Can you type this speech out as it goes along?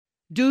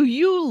Do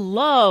you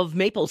love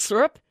maple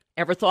syrup?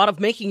 Ever thought of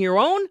making your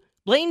own?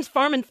 Blaine's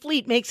Farm and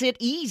Fleet makes it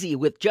easy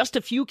with just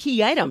a few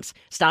key items.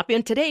 Stop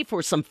in today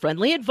for some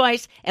friendly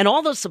advice and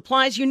all the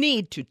supplies you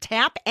need to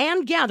tap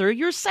and gather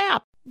your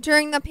sap.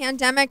 During the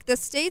pandemic, the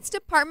state's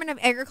Department of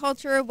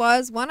Agriculture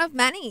was one of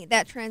many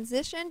that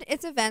transitioned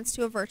its events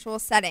to a virtual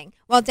setting.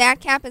 While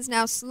DATCAP is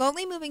now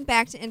slowly moving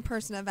back to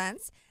in-person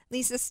events,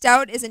 Lisa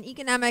Stout is an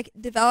economic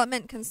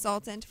development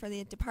consultant for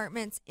the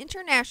department's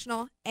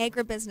International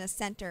Agribusiness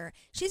Center.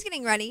 She's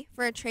getting ready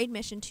for a trade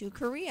mission to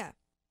Korea.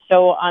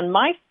 So on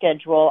my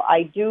schedule,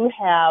 I do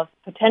have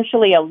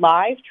potentially a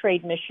live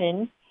trade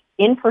mission,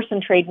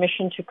 in-person trade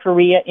mission to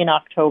Korea in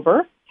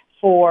October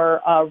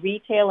for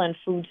retail and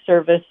food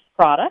service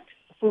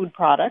food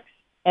products,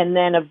 and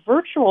then a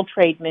virtual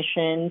trade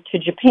mission to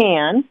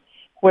Japan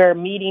where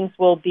meetings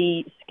will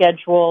be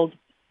scheduled,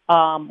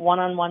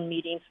 one-on-one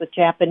meetings with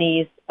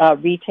Japanese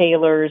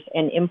retailers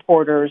and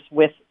importers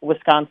with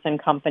Wisconsin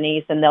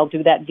companies, and they'll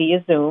do that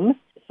via Zoom.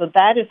 So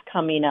that is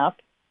coming up.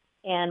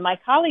 And my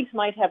colleagues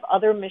might have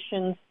other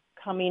missions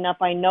coming up.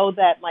 I know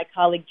that my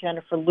colleague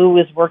Jennifer Liu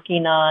is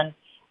working on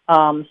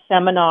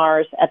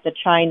seminars at the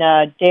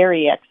China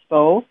Dairy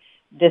Expo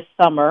this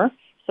summer.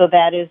 So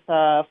that is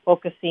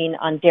focusing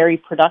on dairy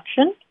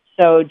production,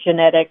 so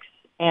genetics,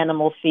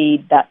 animal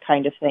feed, that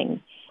kind of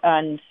thing,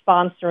 and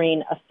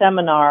sponsoring a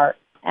seminar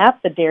at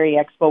the Dairy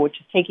Expo, which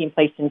is taking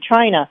place in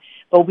China,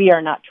 but we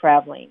are not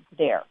traveling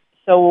there.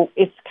 So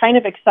it's kind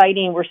of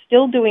exciting. We're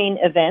still doing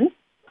events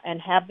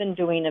and have been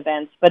doing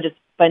events, but it's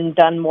been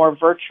done more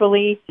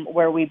virtually,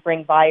 where we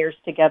bring buyers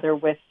together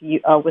with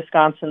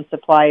Wisconsin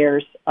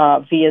suppliers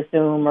via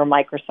Zoom or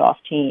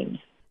Microsoft Teams.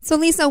 So,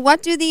 Lisa,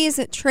 what do these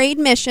trade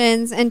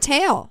missions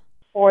entail?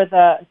 For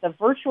the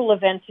virtual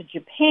event to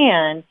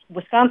Japan,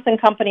 Wisconsin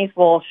companies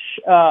will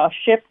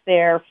ship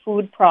their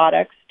food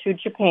products to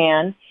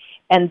Japan,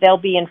 and they'll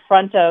be in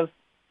front of,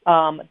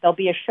 there'll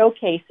be a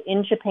showcase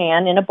in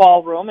Japan in a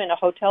ballroom, in a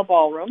hotel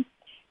ballroom,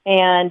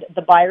 and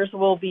the buyers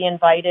will be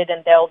invited,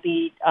 and there'll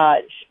be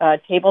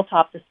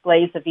tabletop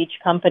displays of each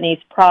company's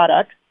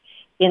products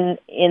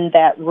in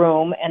that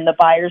room, and the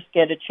buyers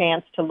get a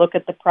chance to look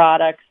at the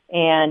products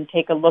and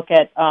take a look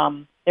at,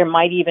 there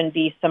might even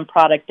be some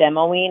product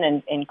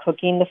demoing and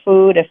cooking the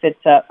food if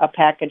it's a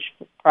packaged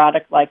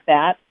product like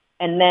that.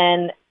 And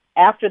then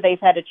after they've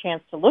had a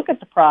chance to look at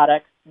the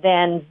products,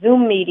 then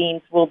Zoom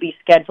meetings will be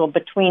scheduled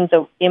between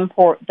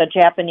the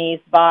Japanese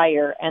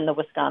buyer and the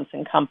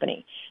Wisconsin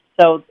company.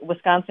 So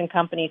Wisconsin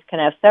companies can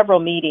have several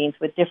meetings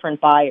with different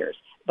buyers,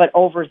 but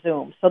over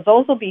Zoom. So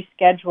those will be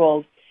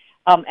scheduled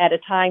at a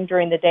time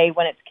during the day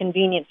when it's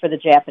convenient for the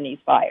Japanese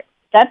buyer.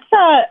 That's,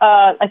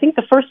 I think,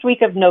 the first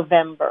week of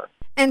November.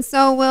 And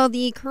so will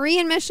the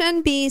Korean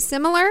mission be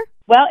similar?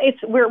 Well,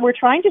 we're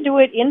trying to do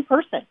it in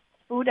person.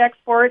 Food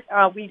Export,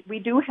 we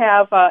do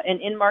have an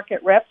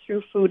in-market rep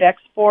through Food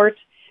Export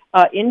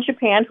in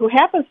Japan who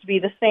happens to be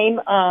the same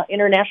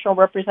international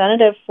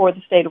representative for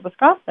the state of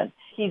Wisconsin.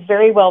 He's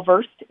very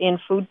well-versed in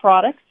food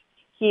products,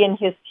 he and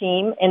his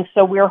team, and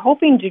so we're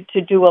hoping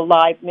to do a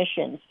live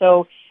mission.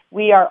 So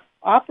we are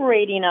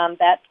operating on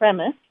that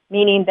premise,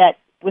 meaning that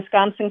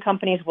Wisconsin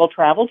companies will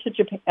travel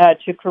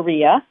to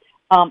Korea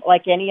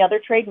like any other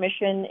trade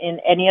mission in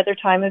any other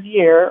time of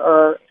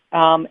year,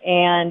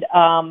 and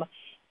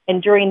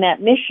during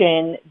that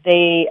mission,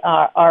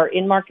 our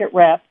in-market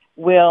rep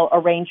will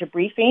arrange a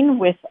briefing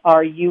with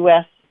our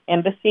U.S.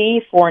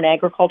 Embassy Foreign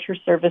Agriculture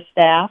Service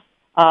staff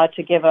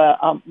to give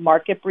a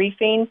market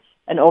briefing,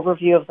 an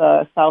overview of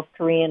the South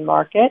Korean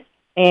market.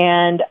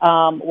 And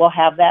we'll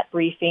have that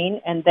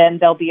briefing, and then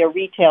there'll be a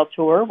retail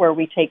tour where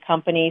we take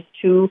companies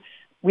to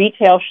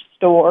retail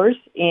stores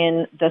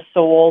in the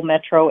Seoul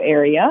metro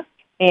area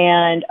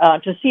and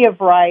to see a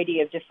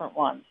variety of different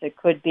ones. It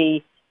could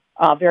be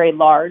a very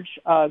large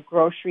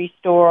grocery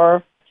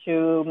store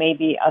to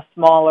maybe a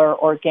smaller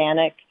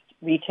organic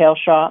retail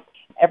shop.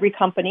 Every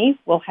company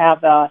will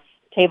have a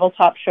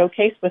tabletop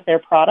showcase with their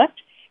product,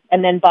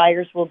 and then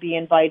buyers will be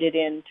invited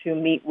in to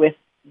meet with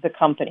the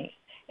company.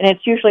 And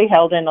it's usually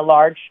held in a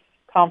large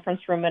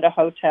conference room at a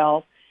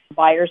hotel.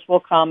 Buyers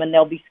will come, and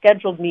there'll be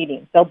scheduled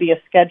meetings. There'll be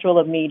a schedule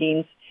of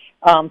meetings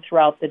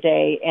throughout the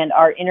day, and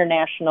our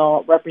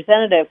international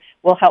representative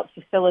will help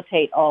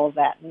facilitate all of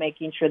that,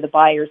 making sure the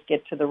buyers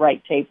get to the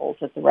right tables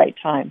at the right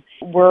time.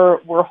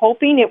 We're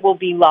hoping it will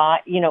be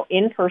live,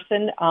 in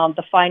person.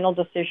 The final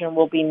decision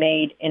will be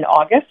made in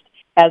August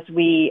as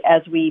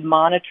we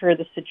monitor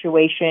the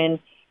situation,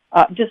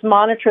 just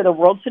monitor the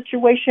world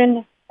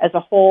situation as a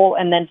whole,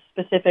 and then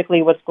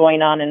specifically what's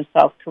going on in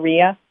South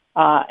Korea,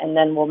 and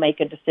then we'll make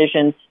a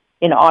decision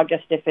in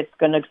August if it's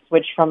going to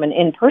switch from an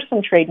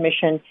in-person trade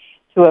mission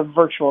to a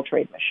virtual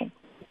trade mission.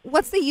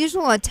 What's the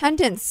usual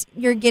attendance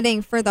you're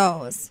getting for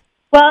those?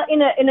 Well,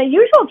 in a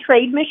usual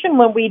trade mission,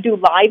 when we do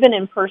live and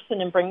in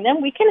person and bring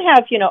them, we can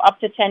have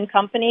up to 10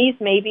 companies,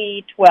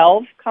 maybe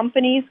 12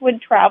 companies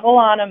would travel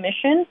on a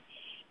mission.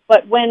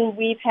 But when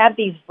we've had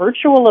these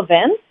virtual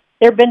events,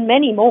 there have been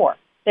many more.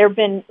 There have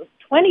been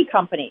 20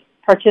 companies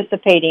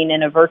participating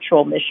in a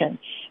virtual mission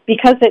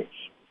because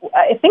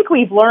I think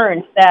we've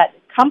learned that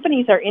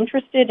companies are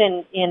interested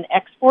in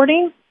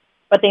exporting,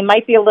 but they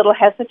might be a little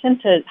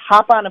hesitant to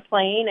hop on a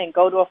plane and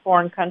go to a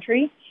foreign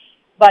country.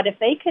 But if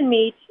they can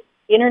meet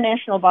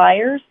international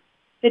buyers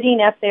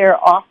sitting at their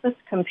office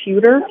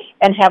computer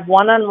and have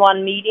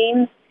one-on-one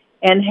meetings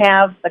and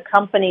have the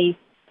company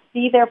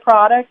see their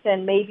product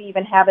and maybe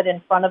even have it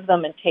in front of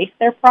them and taste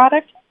their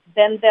product,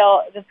 then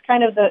it's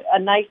kind of a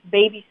nice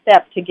baby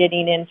step to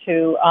getting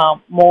into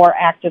more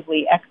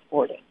actively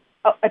exporting.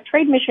 A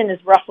trade mission is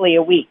roughly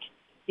a week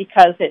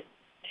because it's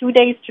 2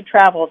 days to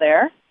travel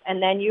there,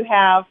 and then you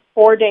have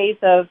 4 days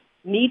of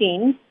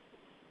meetings,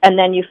 and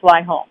then you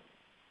fly home.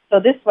 So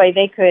this way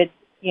they could,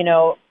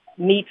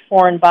 meet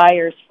foreign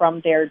buyers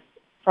from their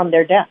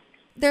desk.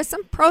 There's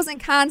some pros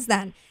and cons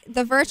then.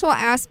 The virtual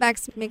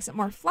aspects makes it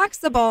more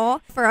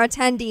flexible for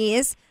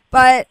attendees,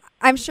 but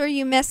I'm sure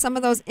you miss some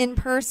of those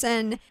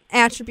in-person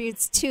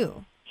attributes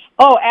too.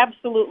 Oh,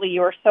 absolutely.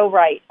 You're so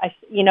right.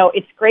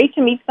 It's great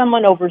to meet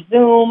someone over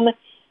Zoom,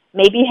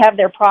 maybe have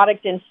their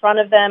product in front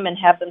of them and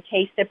have them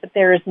taste it, but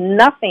there is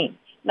nothing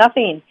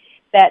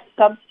that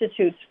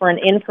substitutes for an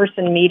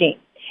in-person meeting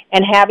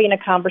and having a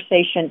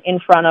conversation in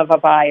front of a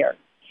buyer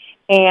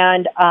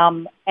and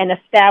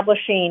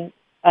establishing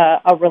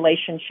a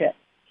relationship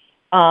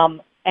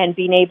and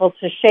being able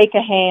to shake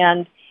a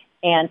hand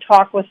and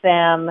talk with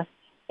them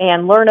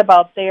and learn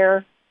about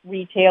their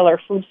retail or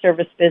food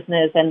service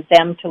business and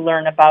them to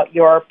learn about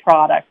your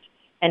product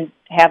and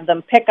have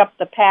them pick up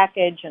the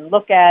package and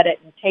look at it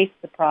and taste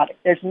the product.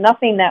 There's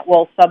nothing that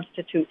will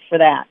substitute for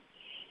that.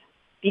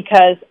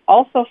 Because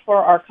also for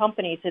our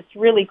companies, it's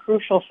really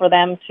crucial for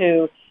them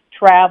to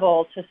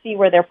travel to see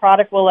where their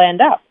product will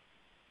end up.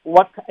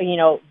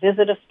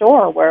 Visit a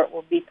store where it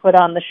will be put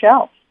on the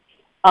shelf.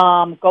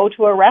 Go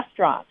to a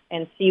restaurant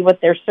and see what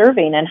they're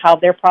serving and how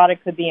their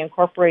product could be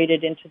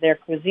incorporated into their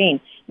cuisine.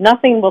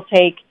 Nothing will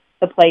take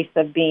the place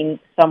of being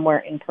somewhere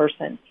in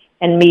person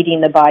and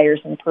meeting the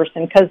buyers in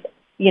person because,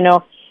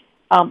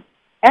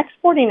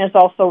 exporting is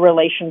also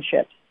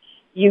relationships.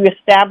 You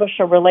establish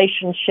a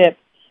relationship,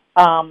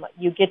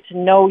 you get to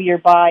know your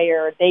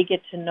buyer, they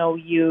get to know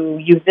you,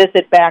 you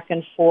visit back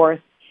and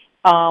forth.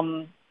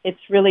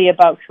 It's really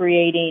about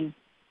creating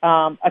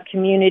a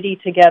community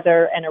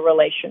together and a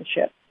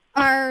relationship.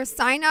 Are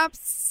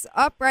sign-ups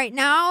up right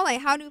now?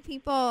 Like, how do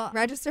people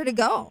register to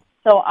go?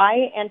 So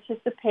I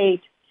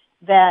anticipate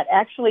that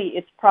actually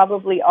it's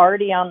probably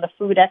already on the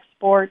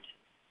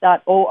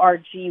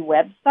foodexport.org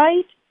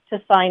website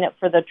to sign up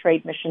for the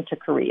trade mission to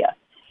Korea.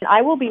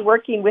 I will be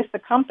working with the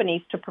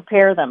companies to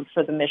prepare them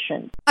for the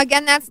mission.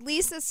 Again, that's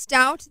Lisa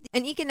Stout,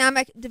 an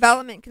economic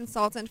development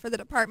consultant for the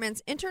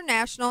department's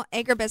International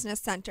Agribusiness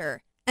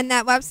Center. And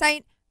that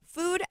website,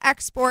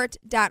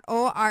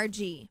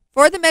 foodexport.org.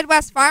 For the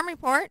Midwest Farm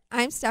Report,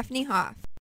 I'm Stephanie Hoff.